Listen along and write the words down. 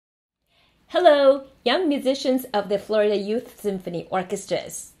Hello, young musicians of the Florida Youth Symphony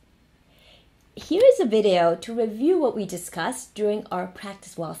Orchestras. Here is a video to review what we discussed during our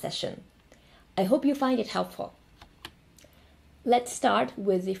practice while session. I hope you find it helpful. Let's start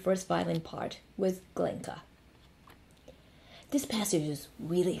with the first violin part with Glinka. This passage is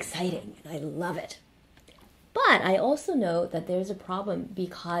really exciting and I love it. But I also know that there's a problem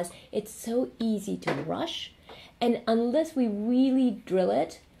because it's so easy to rush, and unless we really drill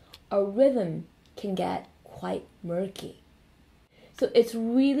it, our rhythm can get quite murky. So it's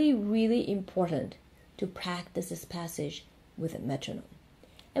really important to practice this passage with a metronome.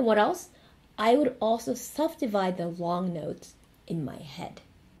 And what else? I would also subdivide the long notes in my head.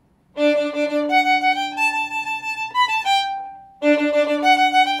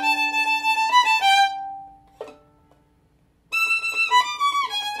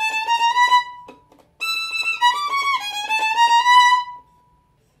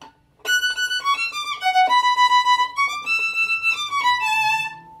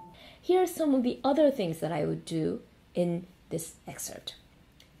 Here are some of the other things that I would do in this excerpt.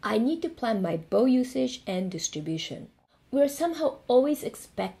 I need to plan my bow usage and distribution. We're somehow always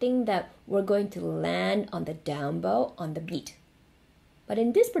expecting that we're going to land on the down bow on the beat. But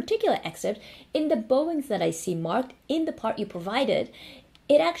in this particular excerpt, in the bowings that I see marked in the part you provided,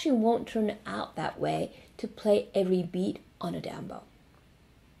 it actually won't turn out that way to play every beat on a down bow.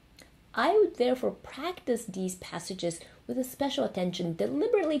 I would therefore practice these passages with a special attention,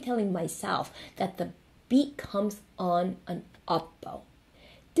 deliberately telling myself that the beat comes on an up bow.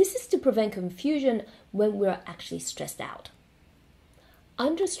 This is to prevent confusion when we're actually stressed out.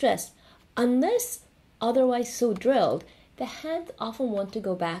 Under stress, unless otherwise so drilled, the hands often want to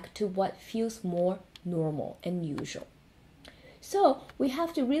go back to what feels more normal and usual. So we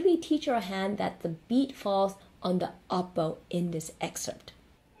have to really teach our hand that the beat falls on the up bow in this excerpt.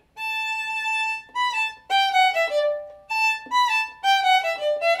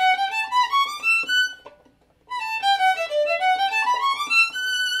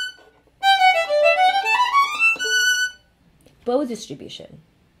 Bow distribution.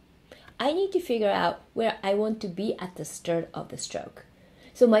 I need to figure out where I want to be at the start of the stroke.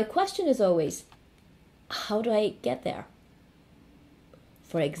 So my question is always, how do I get there?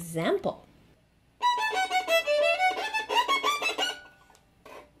 For example,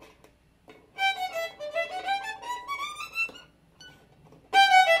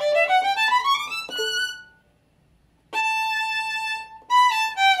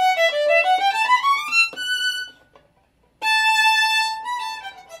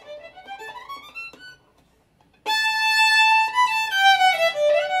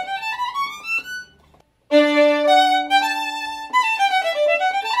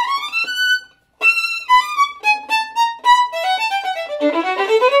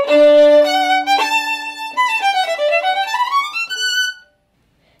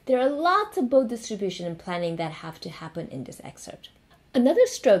 there are lots of bow distribution and planning that have to happen in this excerpt. Another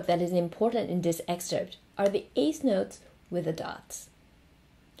stroke that is important in this excerpt are the eighth notes with the dots.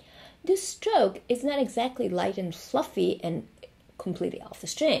 This stroke is not exactly light and fluffy and completely off the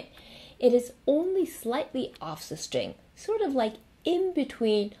string. It is only slightly off the string, sort of like in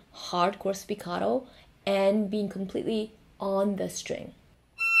between hardcore spiccato and being completely on the string.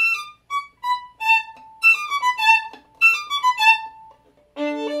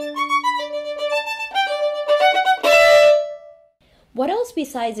 What else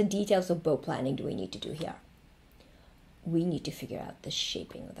besides the details of bow planning do we need to do here? We need to figure out the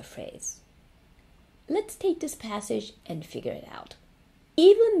shaping of the phrase. Let's take this passage and figure it out.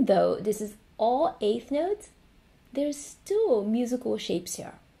 Even though this is all eighth notes, there's still musical shapes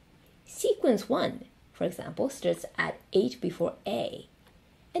here. Sequence 1, for example, starts at 8 before A,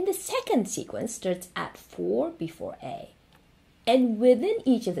 and the second sequence starts at 4 before A. And within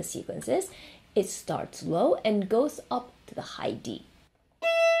each of the sequences, it starts low and goes up to the high D.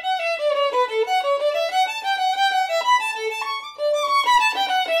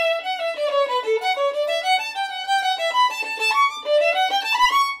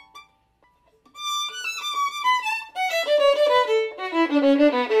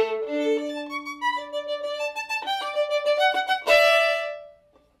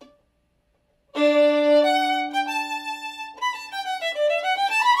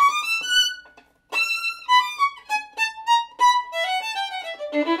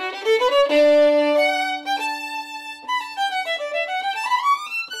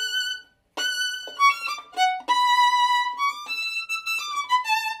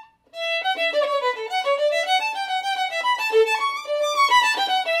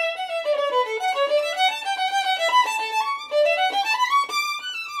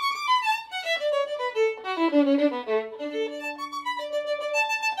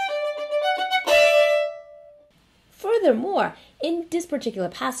 Furthermore, in this particular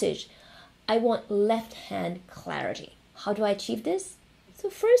passage, I want left hand clarity. How do I achieve this?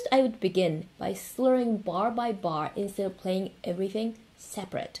 So first I would begin by slurring bar by bar instead of playing everything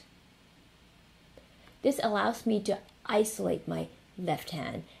separate. This allows me to isolate my left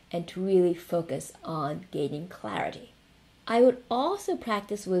hand and to really focus on gaining clarity. I would also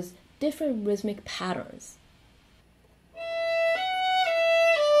practice with different rhythmic patterns.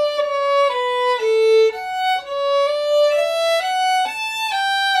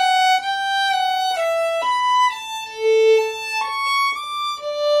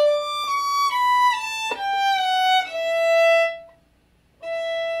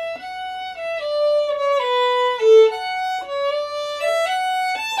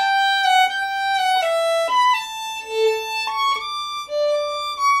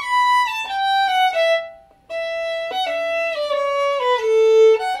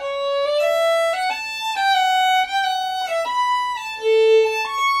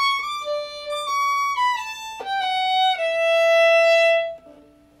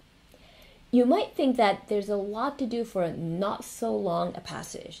 You might think that there's a lot to do for not so long a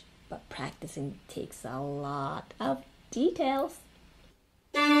passage, but practicing takes a lot of details.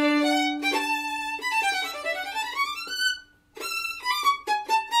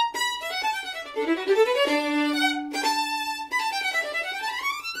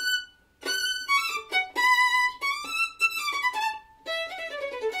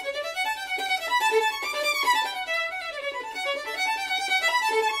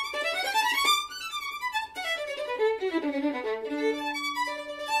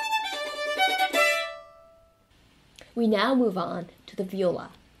 We now move on to the viola.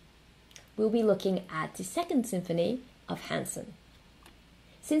 We'll be looking at the Second Symphony of Hanson.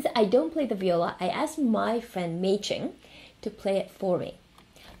 Since I don't play the viola, I asked my friend Mei Ching to play it for me.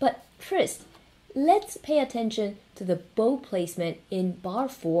 But first, let's pay attention to the bow placement in bar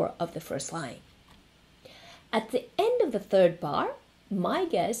 4 of the first line. At the end of the third bar, my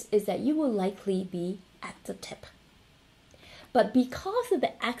guess is that you will likely be at the tip. But because of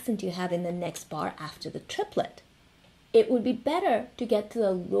the accent you have in the next bar after the triplet, it would be better to get to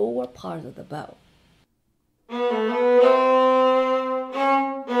the lower part of the bow.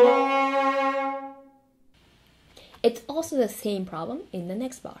 It's also the same problem in the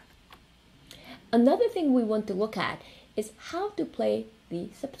next bar. Another thing we want to look at is how to play the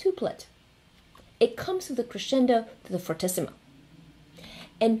septuplet. It comes with the crescendo to the fortissimo.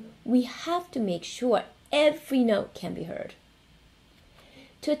 And we have to make sure every note can be heard.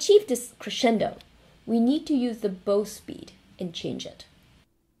 To achieve this crescendo, we need to use the bow speed and change it.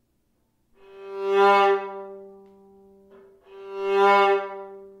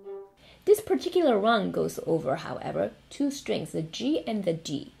 This particular run goes over, however, 2 strings, the G and the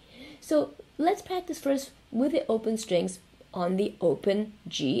D. So let's practice first with the open strings on the open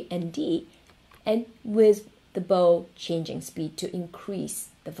G and D, and with the bow changing speed to increase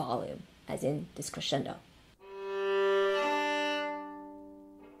the volume, as in this crescendo.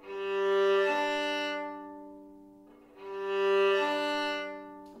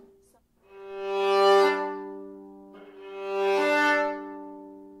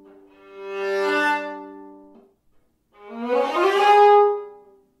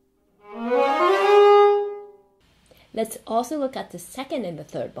 Let's also look at the second and the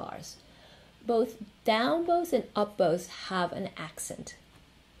third bars. Both down bows and up bows have an accent.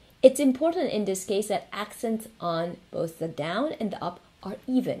 It's important in this case that accents on both the down and the up are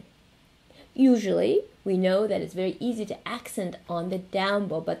even. Usually, we know that it's very easy to accent on the down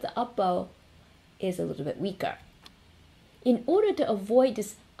bow, but the up bow is a little bit weaker. In order to avoid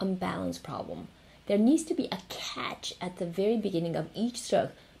this unbalance problem, there needs to be a catch at the very beginning of each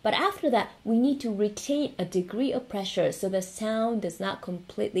stroke. But after that, we need to retain a degree of pressure so the sound does not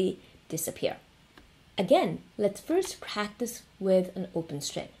completely disappear. Again, let's first practice with an open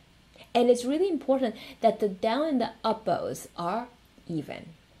string. And it's really important that the down and the up bows are even.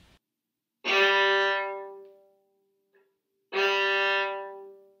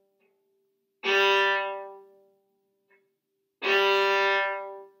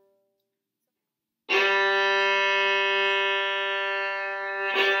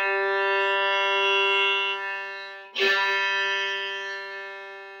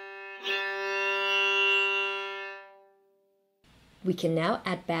 We can now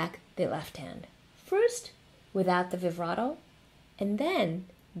add back the left hand. First without the vibrato, and then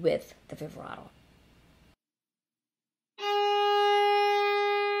with the vibrato.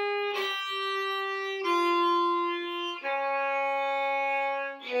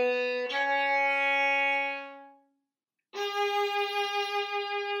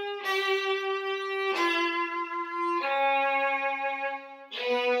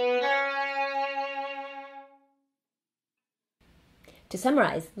 To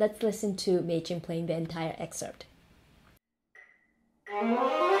summarize, let's listen to Mei Ching playing the entire excerpt.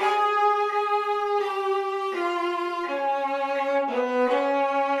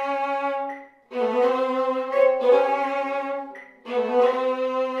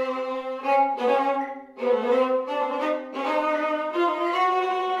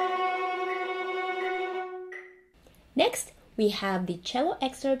 Next, we have the cello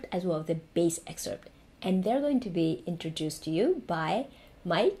excerpt as well as the bass excerpt, and they're going to be introduced to you by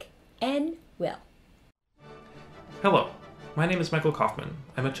Mike and Will. Hello, my name is Michael Kaufman.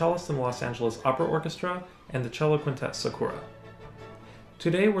 I'm a cellist in the Los Angeles Opera Orchestra and the cello quintet Sakura.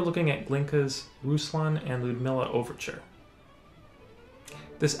 Today we're looking at Glinka's Ruslan and Ludmilla Overture.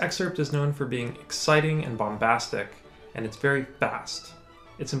 This excerpt is known for being exciting and bombastic, and it's very fast.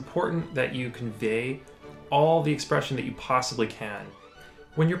 It's important that you convey all the expression that you possibly can.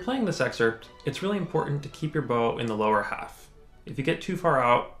 When you're playing this excerpt, it's really important to keep your bow in the lower half. If you get too far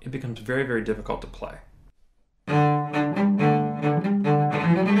out, it becomes very, very difficult to play.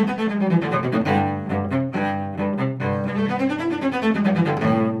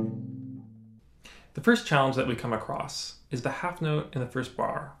 The first challenge that we come across is the half note in the first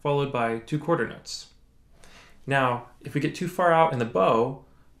bar, followed by 2 quarter notes. Now, if we get too far out in the bow,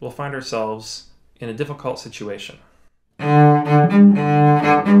 we'll find ourselves in a difficult situation.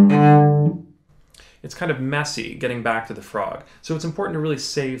 It's kind of messy getting back to the frog, so it's important to really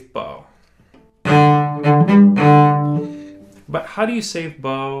save bow. But how do you save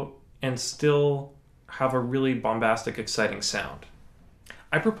bow and still have a really bombastic, exciting sound?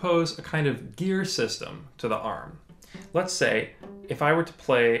 I propose a kind of gear system to the arm. Let's say if I were to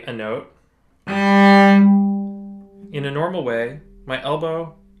play a note in a normal way, my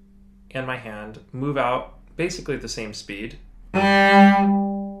elbow and my hand move out basically at the same speed.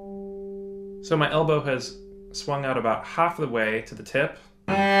 So my elbow has swung out about half the way to the tip,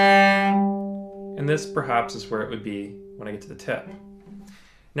 and this perhaps is where it would be when I get to the tip.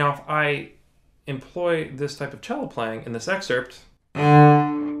 Now if I employ this type of cello playing in this excerpt,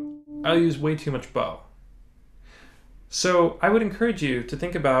 I'll use way too much bow. So I would encourage you to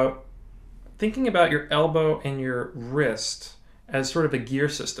thinking about your elbow and your wrist as sort of a gear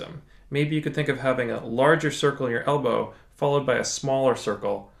system. Maybe you could think of having a larger circle in your elbow followed by a smaller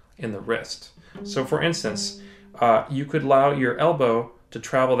circle in the wrist. So for instance, you could allow your elbow to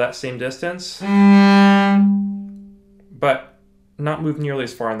travel that same distance, but not move nearly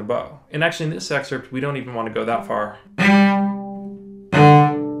as far in the bow. And actually in this excerpt, we don't even want to go that far.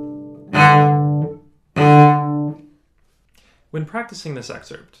 When practicing this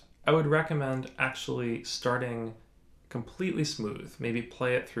excerpt, I would recommend actually starting completely smooth. Maybe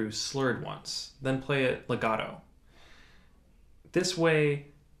play it through slurred once, then play it legato. This way,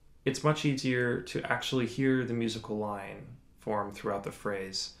 it's much easier to actually hear the musical line form throughout the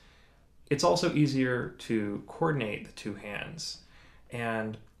phrase. It's also easier to coordinate the two hands.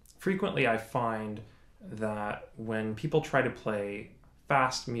 And frequently I find that when people try to play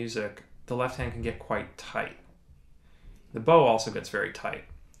fast music, the left hand can get quite tight. The bow also gets very tight.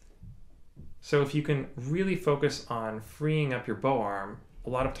 So if you can really focus on freeing up your bow arm, a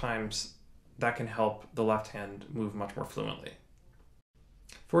lot of times that can help the left hand move much more fluently.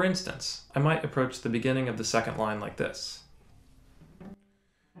 For instance, I might approach the beginning of the second line like this.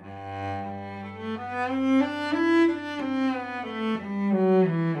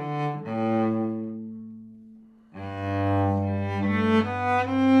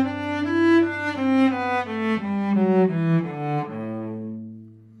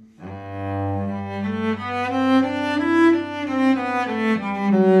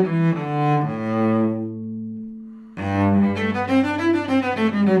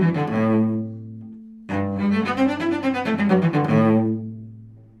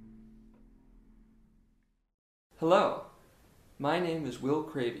 Hello, my name is Will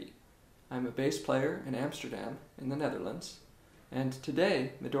Cravey. I'm a bass player in Amsterdam in the Netherlands, and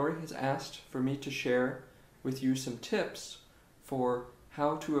today Midori has asked for me to share with you some tips for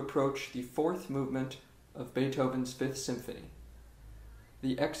how to approach the fourth movement of Beethoven's Fifth Symphony.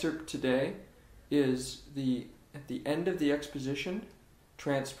 The excerpt today is at the end of the exposition,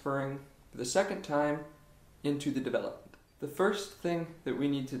 transferring for the second time into the development. The first thing that we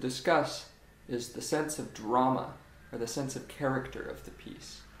need to discuss is the sense of drama, or the sense of character of the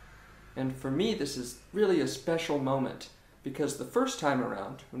piece. And for me, this is really a special moment, because the first time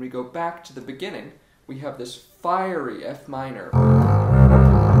around, when we go back to the beginning, we have this fiery F minor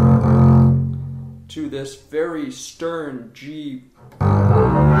to this very stern G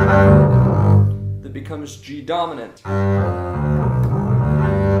that becomes G dominant, that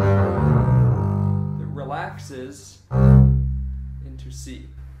relaxes into to C.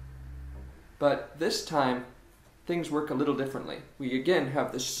 But this time, things work a little differently. We again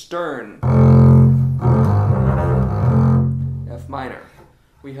have the stern F minor.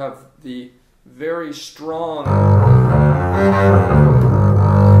 We have the very strong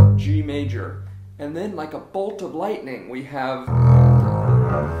G major. And then, like a bolt of lightning, we have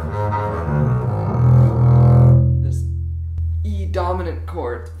this E dominant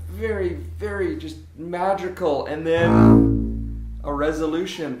chord. Very, very just magical. And then a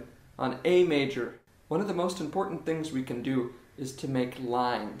resolution on A major. One of the most important things we can do is to make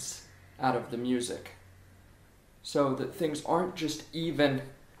lines out of the music, so that things aren't just even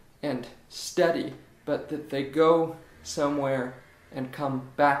and steady, but that they go somewhere and come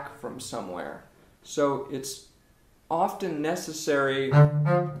back from somewhere. So it's often necessary to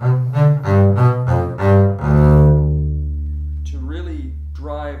really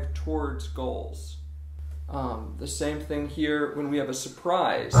drive towards goals. The same thing here when we have a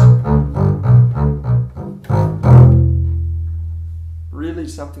surprise. Really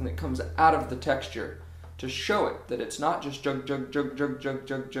something that comes out of the texture to show it that it's not just jug, jug, jug, jug, jug,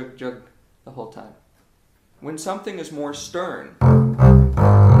 jug, jug, jug the whole time. When something is more stern,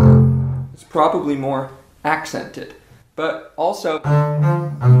 it's probably more accented, but also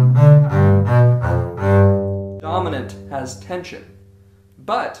dominant has tension.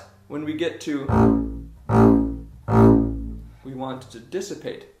 But when we get to, we want to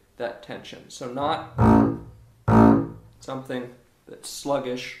dissipate that tension. So not something that's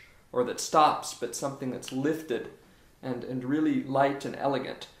sluggish or that stops, but something that's lifted and really light and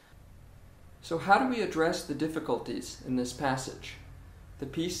elegant. So how do we address the difficulties in this passage? The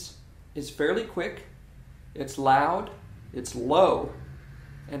piece is fairly quick, it's loud, it's low,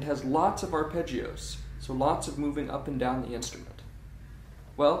 and has lots of arpeggios, so lots of moving up and down the instrument.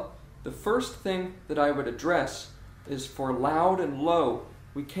 Well, the first thing that I would address is for loud and low,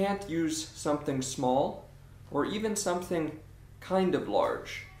 we can't use something small or even something kind of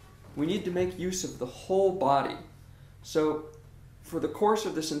large. We need to make use of the whole body. So for the course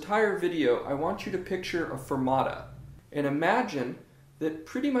of this entire video, I want you to picture a fermata and imagine that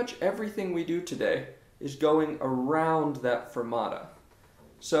pretty much everything we do today is going around that fermata.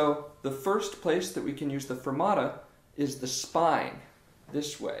 So the first place that we can use the fermata is the spine,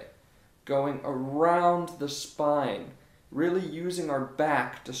 this way, going around the spine, really using our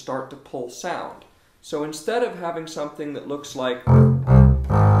back to start to pull sound. So instead of having something that looks like,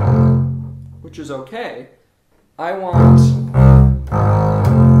 which is okay, I want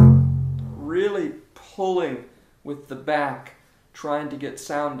really pulling with the back, trying to get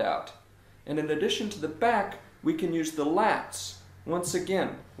sound out. And in addition to the back, we can use the lats. Once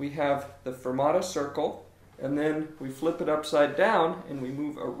again, we have the fermata circle, and then we flip it upside down and we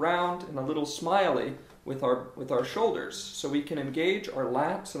move around in a little smiley with our shoulders. So we can engage our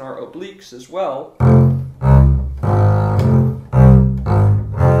lats and our obliques as well.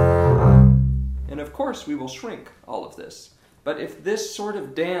 And of course we will shrink all of this. But if this sort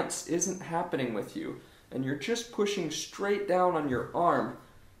of dance isn't happening with you, and you're just pushing straight down on your arm,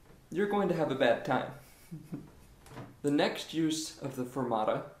 you're going to have a bad time. The next use of the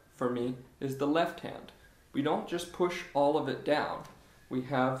fermata, for me, is the left hand. We don't just push all of it down. We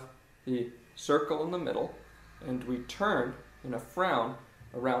have the circle in the middle, and we turn in a frown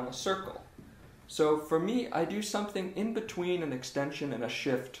around the circle. So for me, I do something in between an extension and a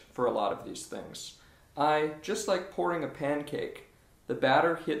shift for a lot of these things. I, just like pouring a pancake, the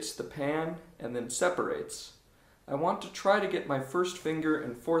batter hits the pan and then separates. I want to try to get my first finger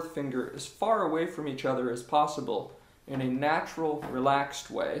and fourth finger as far away from each other as possible in a natural,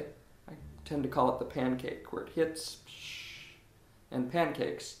 relaxed way. I tend to call it the pancake, where it hits and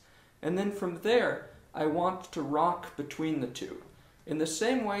pancakes. And then from there, I want to rock between the two. In the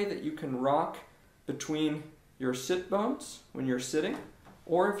same way that you can rock between your sit bones when you're sitting,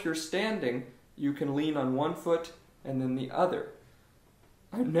 or if you're standing, you can lean on one foot and then the other.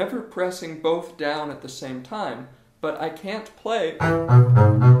 I'm never pressing both down at the same time, but I can't play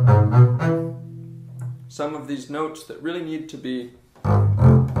some of these notes that really need to be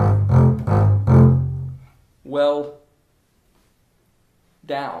well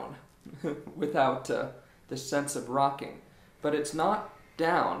down without this sense of rocking. But it's not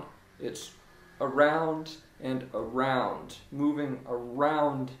down, it's around and around, moving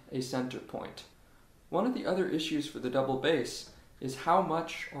around a center point. One of the other issues for the double bass is how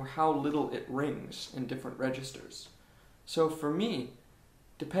much or how little it rings in different registers. So for me,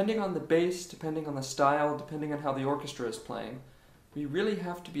 depending on the bass, depending on the style, depending on how the orchestra is playing, we really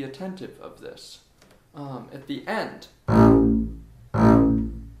have to be attentive of this. At the end,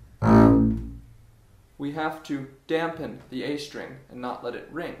 we have to dampen the A string and not let it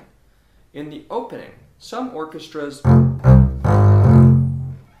ring. In the opening, some orchestras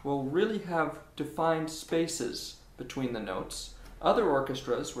will really have defined spaces between the notes. Other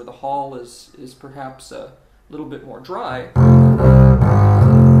orchestras, where the hall is perhaps a little bit more dry,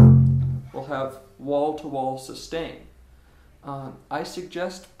 will have wall-to-wall sustain. I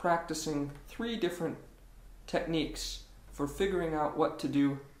suggest practicing 3 different techniques for figuring out what to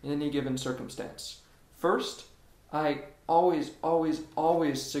do in any given circumstance. First, I always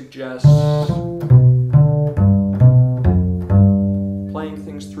suggest playing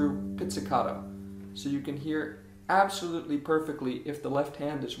things through pizzicato, so you can hear absolutely perfectly if the left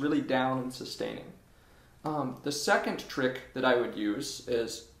hand is really down and sustaining. The second trick that I would use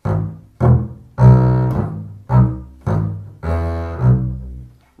is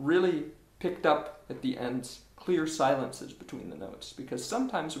really picked up at the ends, clear silences between the notes, because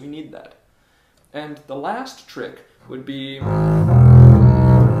sometimes we need that. And the last trick would be to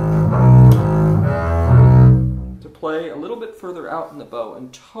play a little bit further out in the bow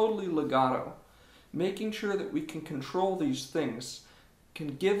and totally legato. Making sure that we can control these things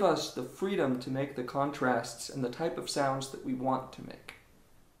can give us the freedom to make the contrasts and the type of sounds that we want to make.